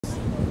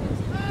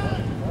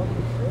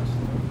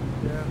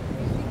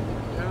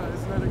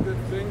that a good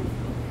thing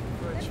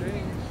for a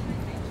change?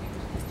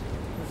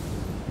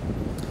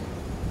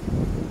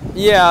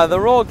 Yeah, the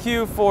roll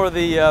cue for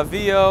the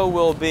VO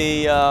will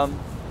be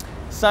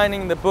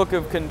signing the Book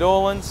of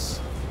Condolence,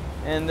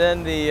 and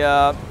then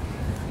the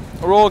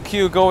roll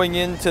cue going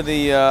into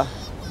the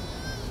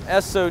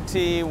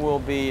SOT will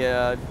be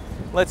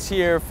let's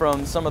hear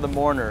from some of the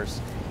mourners.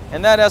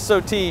 And that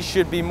SOT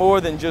should be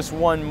more than just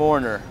one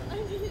mourner.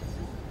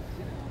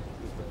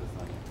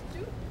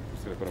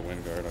 Just gonna put a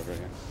wind guard over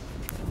here.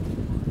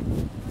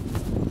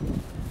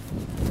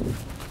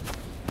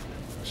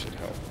 That should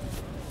help.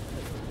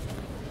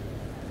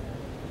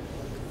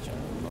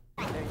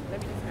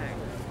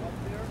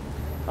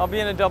 I'll be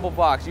in a double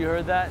box. You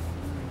heard that?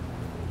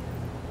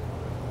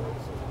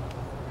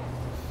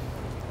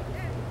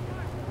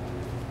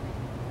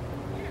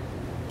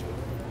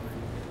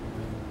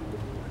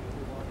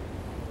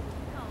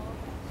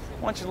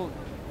 Why don't you...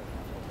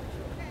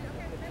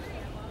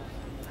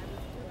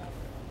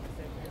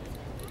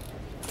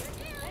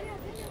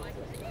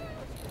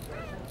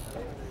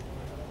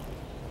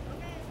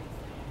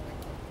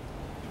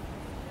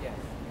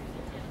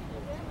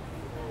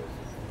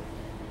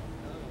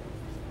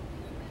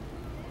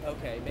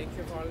 Okay, make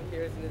sure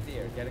volunteers in his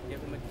ear. Gotta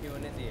give him a cue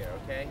in his ear,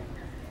 okay?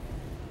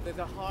 There's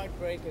a hard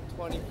break at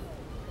 20.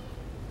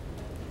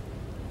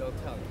 They'll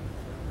tell you.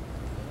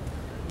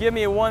 Give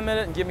me 1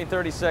 minute and give me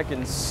 30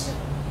 seconds.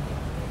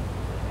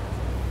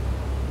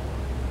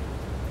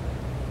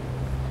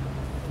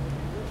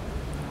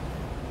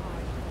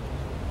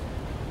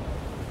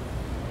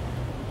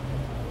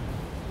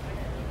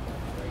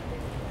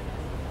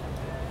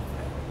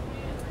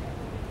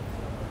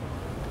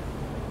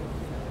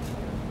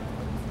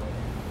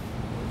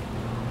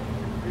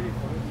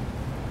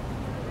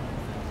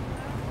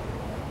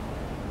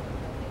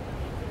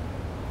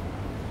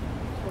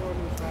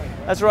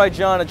 That's right,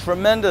 John, a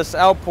tremendous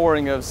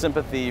outpouring of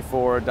sympathy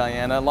for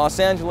Diana. Los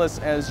Angeles,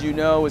 as you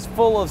know, is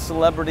full of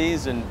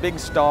celebrities and big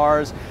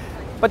stars,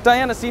 but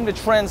Diana seemed to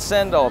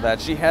transcend all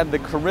that. She had the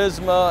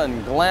charisma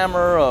and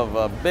glamour of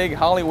a big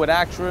Hollywood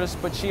actress,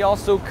 but she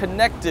also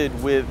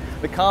connected with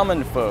the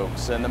common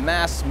folks and the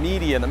mass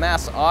media and the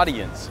mass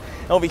audience.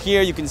 Over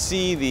here you can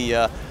see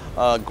the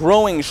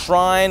growing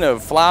shrine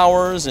of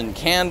flowers and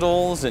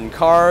candles and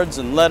cards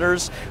and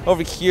letters.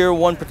 Over here,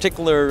 one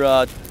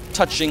particular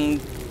touching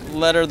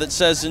letter that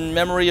says, "In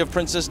memory of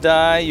Princess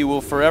Di, you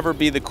will forever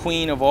be the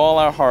queen of all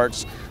our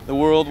hearts. The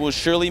world will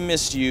surely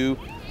miss you,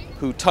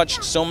 who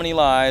touched so many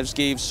lives,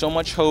 gave so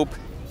much hope,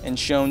 and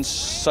shown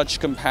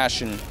such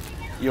compassion.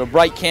 Your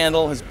bright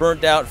candle has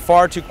burnt out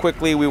far too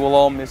quickly. We will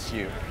all miss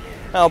you."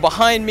 Now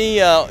behind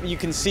me you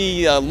can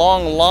see a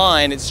long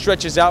line. It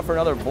stretches out for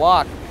another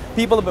block.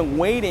 People have been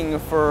waiting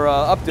for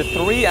up to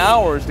 3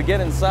 hours to get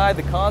inside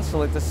the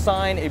consulate to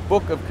sign a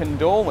book of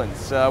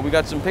condolence. We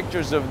got some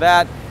pictures of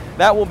that.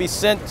 That will be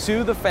sent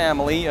to the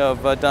family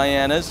of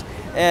Diana's,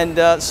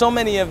 and so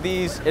many of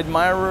these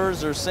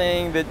admirers are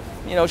saying that,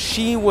 you know,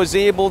 she was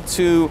able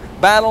to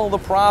battle the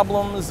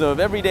problems of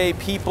everyday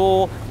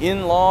people,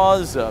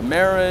 in-laws,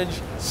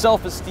 marriage,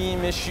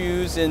 self-esteem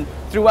issues, and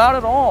throughout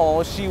it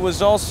all, she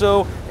was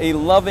also a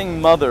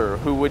loving mother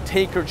who would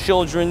take her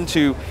children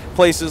to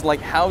places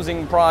like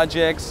housing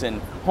projects and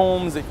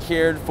homes that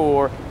cared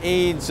for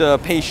AIDS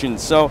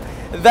patients. So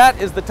that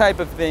is the type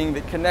of thing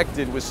that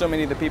connected with so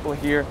many of the people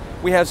here.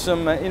 We have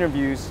some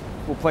interviews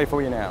we'll play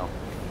for you now.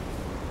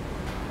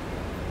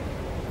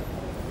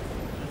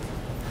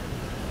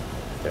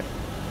 Okay.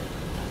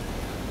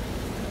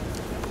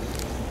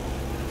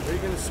 Are you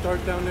going to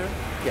start down there?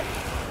 Yeah.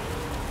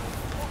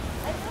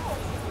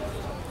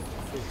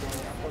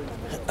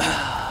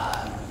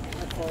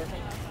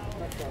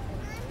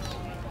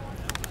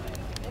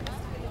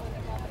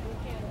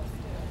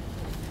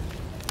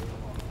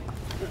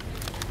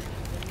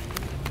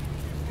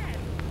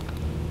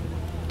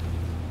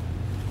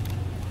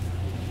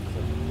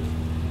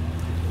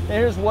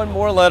 Here's one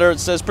more letter.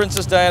 It says,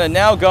 "Princess Diana,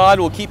 now God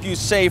will keep you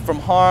safe from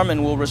harm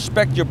and will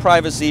respect your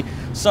privacy,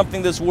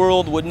 something this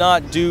world would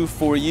not do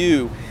for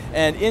you."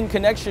 And in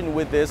connection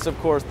with this, of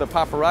course, the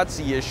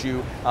paparazzi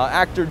issue,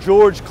 actor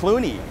George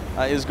Clooney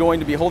is going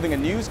to be holding a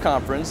news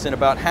conference in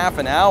about half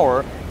an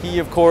hour. He,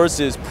 of course,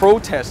 is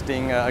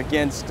protesting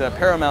against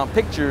Paramount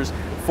Pictures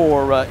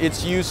for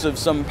its use of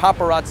some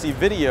paparazzi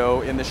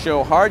video in the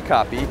show Hard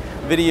Copy,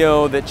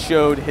 video that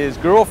showed his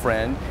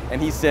girlfriend,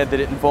 and he said that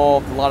it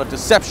involved a lot of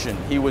deception.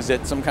 He was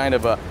at some kind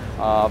of a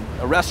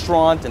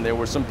restaurant, and there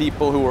were some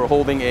people who were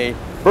holding a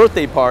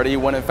birthday party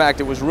when in fact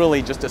it was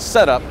really just a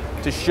setup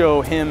to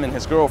show him and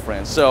his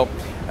girlfriend. So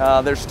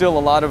there's still a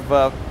lot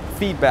of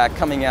feedback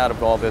coming out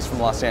of all this from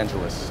Los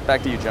Angeles.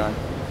 Back to you, John.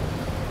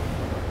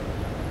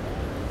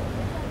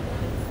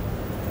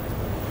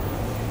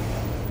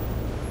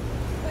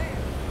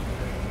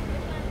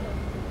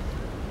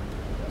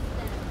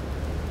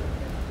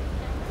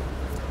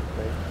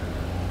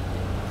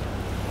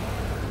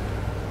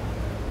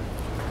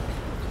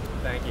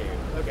 Thank you.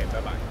 Okay,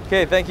 bye-bye.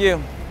 Okay, thank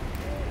you.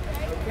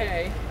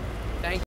 Okay.